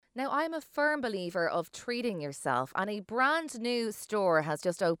Now, I'm a firm believer of treating yourself, and a brand new store has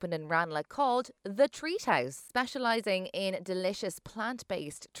just opened in Ranelagh called the Treathouse, specialising in delicious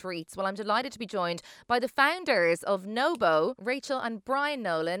plant-based treats. Well, I'm delighted to be joined by the founders of Nobó, Rachel and Brian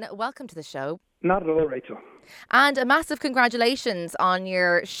Nolan. Welcome to the show. Not at all, Rachel. And a massive congratulations on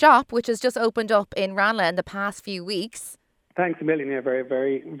your shop, which has just opened up in Ranelagh in the past few weeks. Thanks a million. Yeah,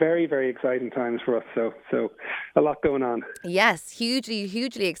 very exciting times for us. So a lot going on. Yes,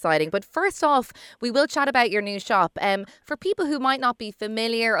 hugely exciting. But first off, we will chat about your new shop. For people who might not be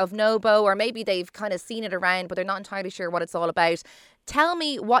familiar of Nobó, or maybe they've kind of seen it around, but they're not entirely sure what it's all about. Tell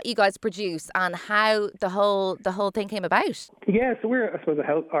me what you guys produce and how the whole thing came about. Yeah, so we're, I suppose,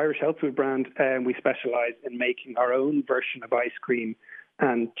 Irish health food brand, and we specialise in making our own version of ice cream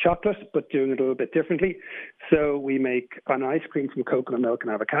and chocolate, but doing it a little bit differently. So we make an ice cream from coconut milk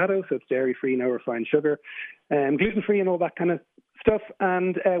and avocado, so it's dairy-free, no refined sugar, gluten-free and all that kind of stuff.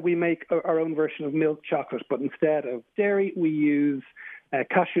 And we make our own version of milk chocolate, but instead of dairy, we use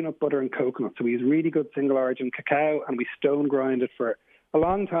cashew nut butter and coconut. So we use really good single origin cacao, and we stone grind it for a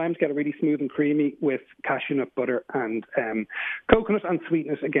long time to get it really smooth and creamy with cashew nut butter and coconut, and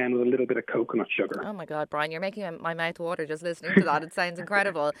sweeten it again with a little bit of coconut sugar. Oh my God, Brian, you're making my mouth water just listening to that. It sounds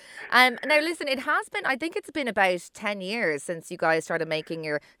incredible. Now listen, I think it's been about 10 years since you guys started making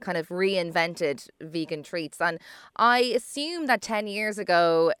your kind of reinvented vegan treats. And I assume that 10 years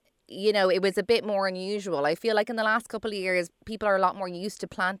ago, it was a bit more unusual. I feel like in the last couple of years, people are a lot more used to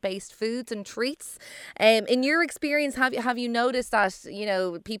plant-based foods and treats. In your experience, have you noticed that,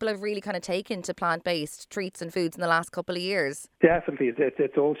 people have really kind of taken to plant-based treats and foods in the last couple of years? Definitely.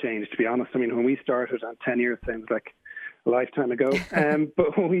 It's all changed, to be honest. I mean, when we started, and 10 years sounds like a lifetime ago.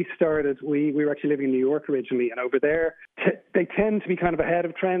 But when we started, we were actually living in New York originally, and over there, they tend to be kind of ahead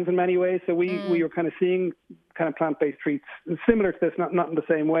of trends in many ways. So we were kind of seeing kind of plant-based treats similar to this, not in the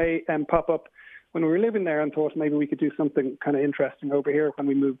same way, pop up when we were living there, and thought maybe we could do something kind of interesting over here when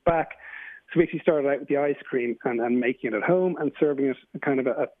we moved back. So we actually started out with the ice cream and making it at home and serving it kind of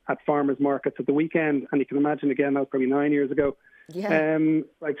at farmers markets at the weekend. And you can imagine, again, that was probably 9 years ago. Yeah.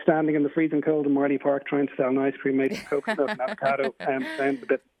 Like standing in the freezing cold in Marley Park trying to sell an ice cream made from coconut and avocado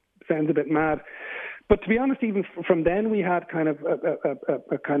sounds a bit mad. But to be honest, even from then, we had kind of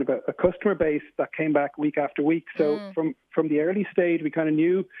a customer base that came back week after week. So from the early stage, we kind of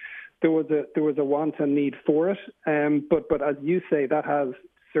knew there was a want and need for it. But as you say, that has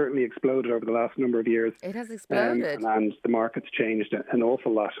certainly exploded over the last number of years. It has exploded. And the market's changed an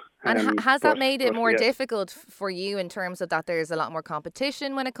awful lot. And has that made it more difficult for you in terms of that there's a lot more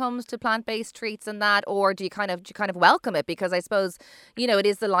competition when it comes to plant-based treats and that, or do you kind of welcome it? Because I suppose, it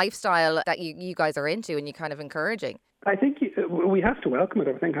is the lifestyle that you guys are into and you're kind of encouraging. I think we have to welcome it.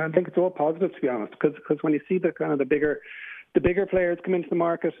 I think it's all positive, to be honest, because when you see the kind of the bigger players come into the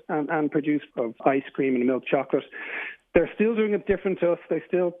market and produce ice cream and milk chocolate, they're still doing it different to us. They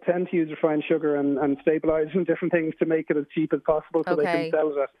still tend to use refined sugar and stabilisers and different things to make it as cheap as possible, so they can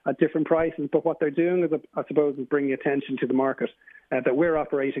sell it at different prices. But what they're doing is, I suppose, is bringing attention to the market that we're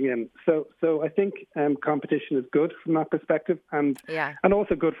operating in. So I think competition is good from that perspective, and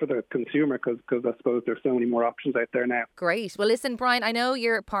also good for the consumer because I suppose there's so many more options out there now. Great. Well, listen, Brian, I know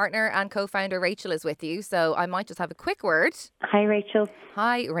your partner and co-founder Rachel is with you, so I might just have a quick word. Hi, Rachel.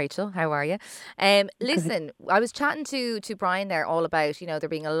 Hi, Rachel. How are you? Listen, I was chatting to Brian there all about, there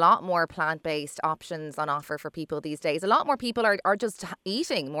being a lot more plant-based options on offer for people these days. A lot more people are just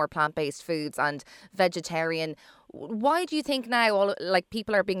eating more plant-based foods and vegetarian. Why do you think now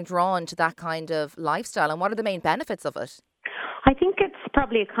people are being drawn to that kind of lifestyle, and what are the main benefits of it? I think it's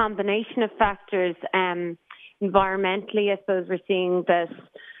probably a combination of factors. Environmentally, I suppose we're seeing that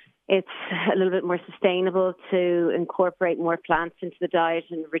it's a little bit more sustainable to incorporate more plants into the diet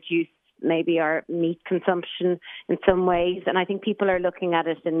and reduce maybe our meat consumption in some ways. And I think people are looking at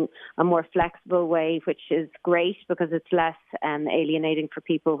it in a more flexible way, which is great because it's less alienating for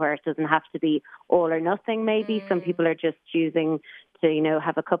people, where it doesn't have to be all or nothing maybe. Some people are just choosing to,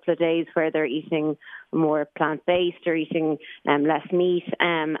 have a couple of days where they're eating more plant-based or eating less meat.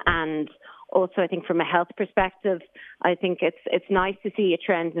 And also, I think from a health perspective, I think it's nice to see a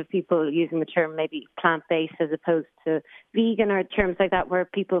trend of people using the term maybe plant-based as opposed to vegan, or terms like that, where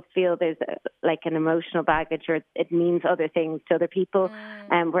people feel there's an emotional baggage, or it means other things to other people.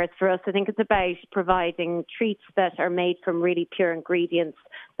 Whereas for us, I think it's about providing treats that are made from really pure ingredients,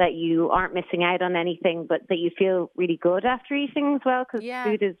 that you aren't missing out on anything, but that you feel really good after eating as well, because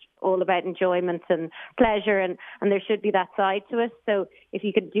food is all about enjoyment and pleasure, and there should be that side to it. So if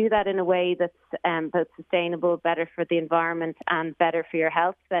you could do that in a way that's both sustainable, better for the environment and better for your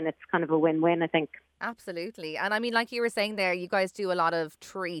health, then it's kind of a win-win, I think. Absolutely. And I mean, like you were saying there, you guys do a lot of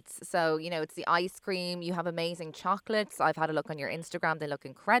treats. So, it's the ice cream, you have amazing chocolates. I've had a look on your Instagram, they look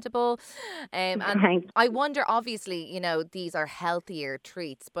incredible. And Thanks. I wonder, obviously, these are healthier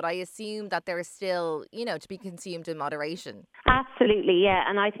treats, but I assume that they're still, to be consumed in moderation. Absolutely, yeah.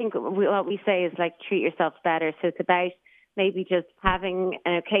 And I think what we say is like treat yourself better. So it's about maybe just having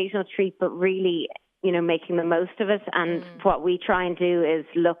an occasional treat, but really, making the most of it. And what we try and do is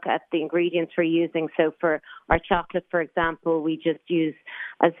look at the ingredients we're using. So for our chocolate, for example, we just use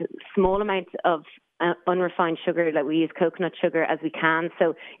as small amount of unrefined sugar, like we use coconut sugar as we can.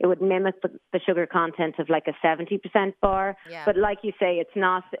 So it would mimic the sugar content of like a 70% bar. Yeah. But like you say,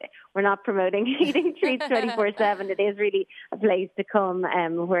 we're not promoting eating treats 24/7. It is really a place to come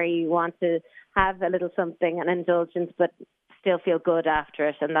where you want to have a little something, an indulgence, but still feel good after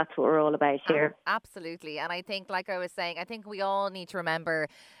it. And that's what we're all about here. Absolutely. And I think, like I was saying, I think we all need to remember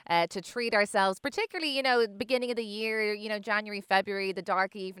to treat ourselves, particularly, beginning of the year, January, February, the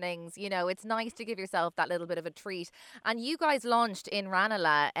dark evenings, it's nice to give yourself that little bit of a treat. And you guys launched in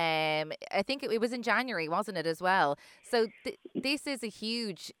Ranelagh, I think it was in January, wasn't it, as well? So this is a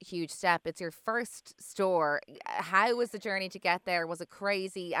huge, huge step. It's your first store. How was the journey to get there? Was it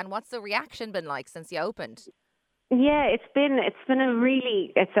crazy? And what's the reaction been like since you opened? Yeah, it's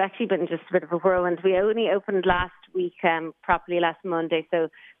actually been just a bit of a whirlwind. We only opened last week, properly last Monday, so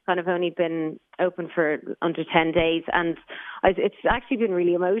kind of only been open for under 10 days. And it's actually been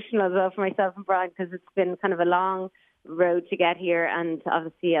really emotional as well for myself and Brian, because it's been kind of a long road to get here, and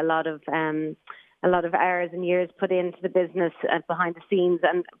obviously a lot of hours and years put into the business behind the scenes.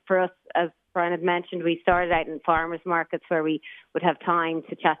 And for us, as Brian had mentioned, we started out in farmers markets where we would have time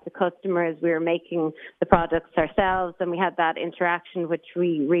to chat to customers. We were making the products ourselves, and we had that interaction, which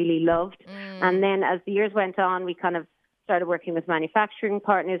we really loved. And then as the years went on, we kind of started working with manufacturing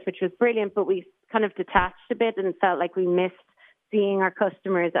partners, which was brilliant, but we kind of detached a bit and felt like we missed seeing our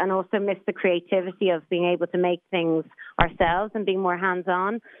customers, and also missed the creativity of being able to make things ourselves and being more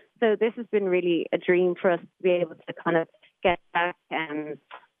hands-on. So this has been really a dream for us to be able to kind of get back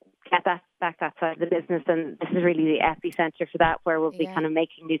that side of the business, and this is really the epicenter for that, where we'll be kind of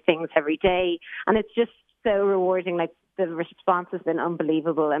making new things every day, and it's just so rewarding. Like, the response has been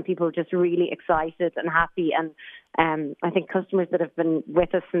unbelievable, and people are just really excited and happy. And I think customers that have been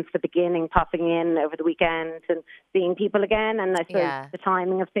with us since the beginning, popping in over the weekend and seeing people again, and I suppose the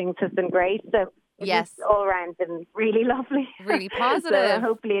timing of things has been great. So it's all around been really lovely. Really positive. So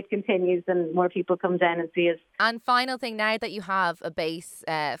hopefully it continues and more people come down and see us. And final thing, now that you have a base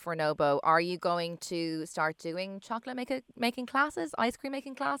for Nobó, are you going to start doing chocolate making classes, ice cream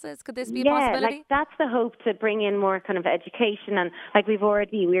making classes? Could this be a possibility? Yeah, like that's the hope, to bring in more kind of education. And like we're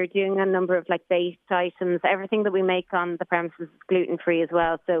doing a number of like baked items. Everything that we make on the premises is gluten-free as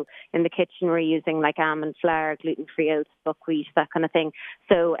well. So in the kitchen we're using like almond flour, gluten-free oats, buckwheat, that kind of thing.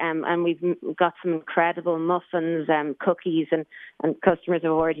 So and we've got some incredible muffins, cookies, and customers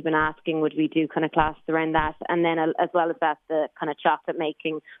have already been asking, would we do kind of classes around that? And then as well as that, the kind of chocolate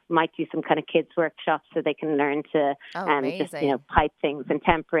making, we might do some kind of kids workshops so they can learn to just pipe things and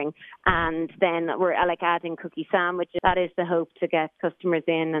tempering. And then we're like adding cookie sandwiches. That is the hope, to get customers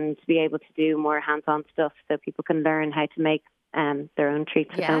in and to be able to do more hands-on stuff so people can learn how to make their own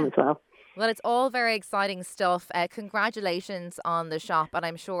treats at home as well. Well, it's all very exciting stuff. Congratulations on the shop, and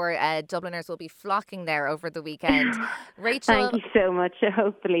I'm sure Dubliners will be flocking there over the weekend. Rachel, thank you so much,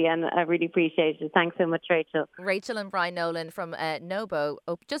 hopefully, and I really appreciate it. Thanks so much, Rachel. Rachel and Brian Nolan from Nobó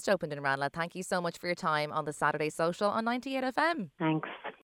just opened in Ranelagh. Thank you so much for your time on the Saturday Social on 98 FM. Thanks.